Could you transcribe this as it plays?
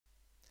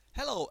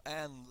Hello,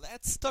 and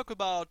let's talk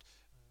about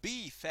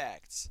bee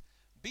facts.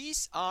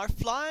 Bees are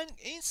flying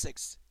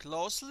insects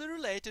closely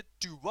related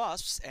to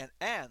wasps and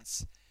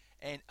ants,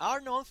 and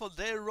are known for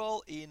their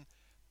role in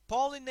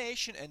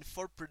pollination and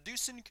for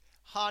producing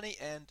honey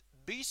and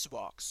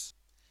beeswax.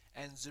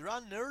 And there are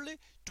nearly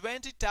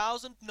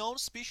 20,000 known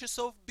species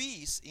of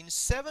bees in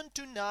 7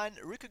 to 9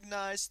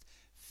 recognized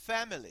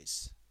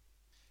families.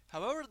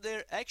 However,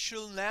 their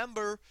actual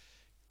number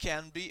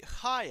can be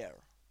higher.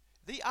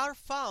 They are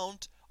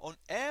found on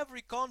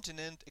every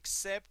continent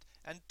except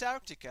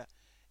Antarctica,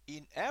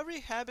 in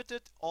every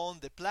habitat on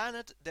the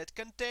planet that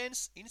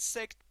contains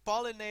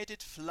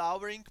insect-pollinated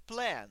flowering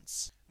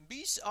plants.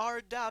 Bees are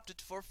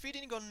adapted for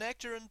feeding on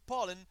nectar and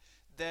pollen,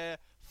 the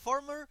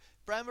former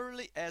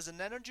primarily as an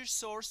energy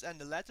source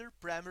and the latter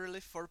primarily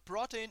for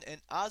protein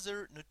and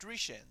other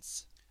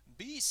nutrients.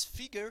 Bees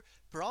figure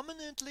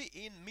prominently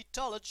in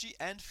mythology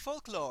and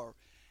folklore,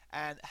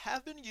 and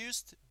have been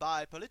used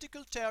by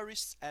political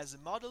theorists as a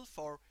model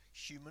for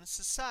human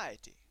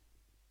society.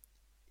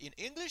 In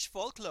English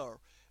folklore,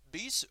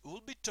 bees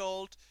will be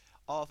told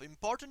of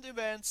important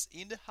events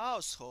in the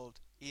household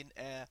in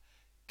a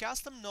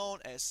custom known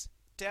as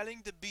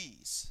telling the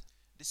bees.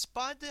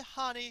 Despite the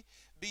honey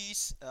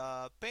bees'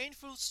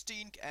 painful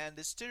sting and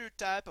the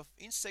stereotype of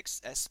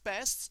insects as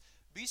pests,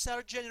 bees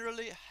are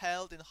generally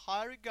held in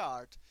high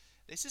regard.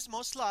 This is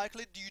most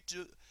likely due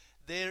to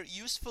their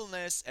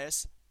usefulness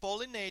as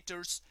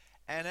pollinators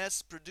and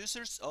as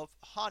producers of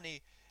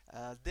honey,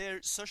 their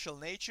social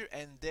nature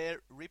and their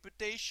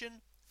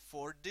reputation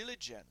for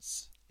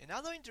diligence.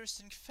 Another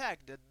interesting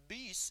fact that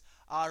bees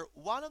are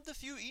one of the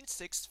few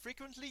insects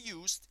frequently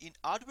used in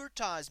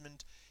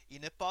advertisement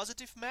in a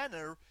positive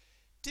manner,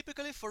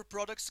 typically for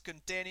products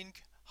containing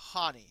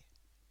honey.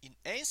 In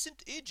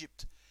ancient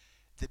Egypt,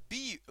 the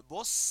bee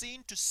was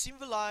seen to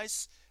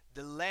symbolize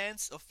the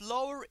lands of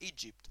Lower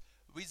Egypt,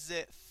 with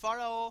the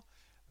pharaoh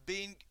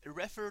being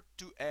referred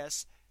to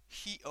as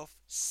he of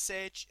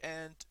sage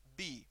and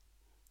bee,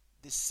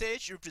 the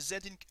sage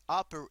representing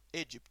Upper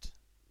Egypt.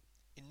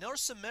 In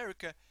North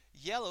America,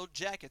 yellow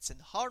jackets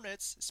and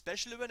hornets,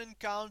 especially when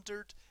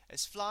encountered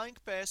as flying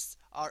pests,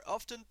 are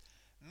often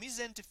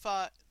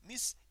misidentified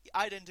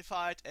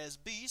as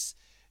bees,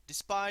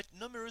 despite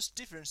numerous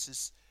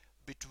differences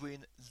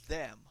between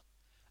them.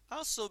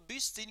 Also, bee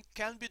sting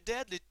can be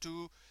deadly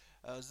to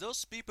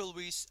those people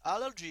with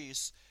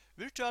allergies.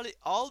 Virtually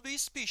all bee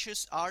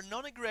species are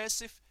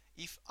non-aggressive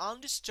if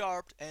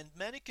undisturbed, and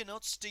many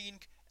cannot sting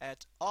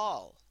at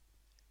all.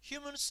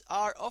 Humans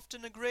are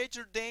often a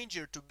greater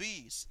danger to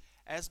bees,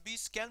 as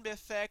bees can be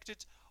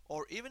affected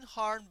or even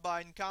harmed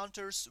by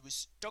encounters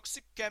with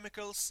toxic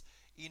chemicals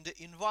in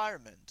the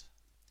environment.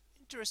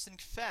 Interesting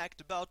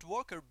fact about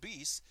worker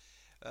bees: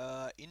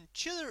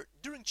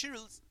 during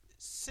chilly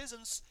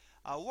seasons,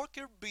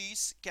 worker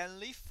bees can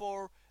live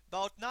for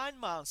about 9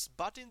 months,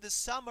 but in the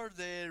summer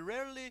they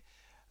rarely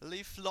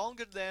live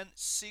longer than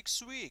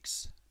 6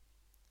 weeks,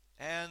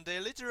 and they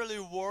literally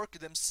work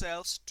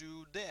themselves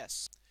to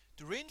death.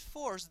 To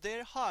reinforce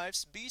their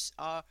hives, bees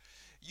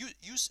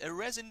use a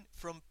resin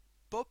from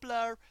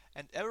poplar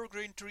and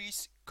evergreen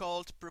trees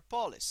called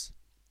propolis.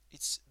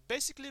 It's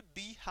basically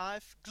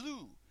beehive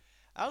glue.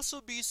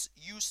 Also, bees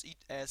use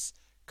it as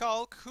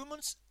caulk.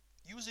 Humans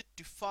use it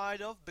to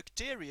fight off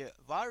bacteria,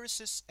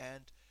 viruses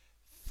and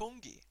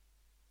fungi.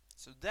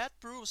 So that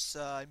proves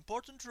the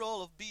important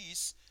role of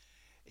bees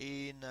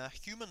in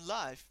human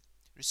life.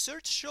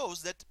 Research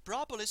shows that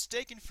propolis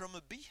taken from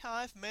a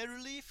beehive may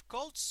relieve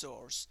cold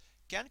sores,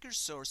 canker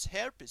sores,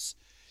 herpes,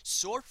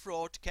 sore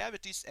throat,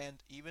 cavities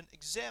and even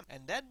eczema.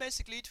 And that's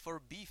basically it for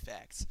bee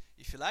facts.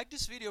 If you like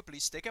this video,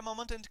 please take a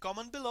moment and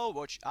comment below,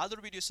 watch other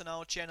videos on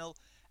our channel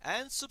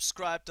and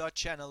subscribe to our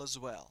channel as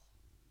well.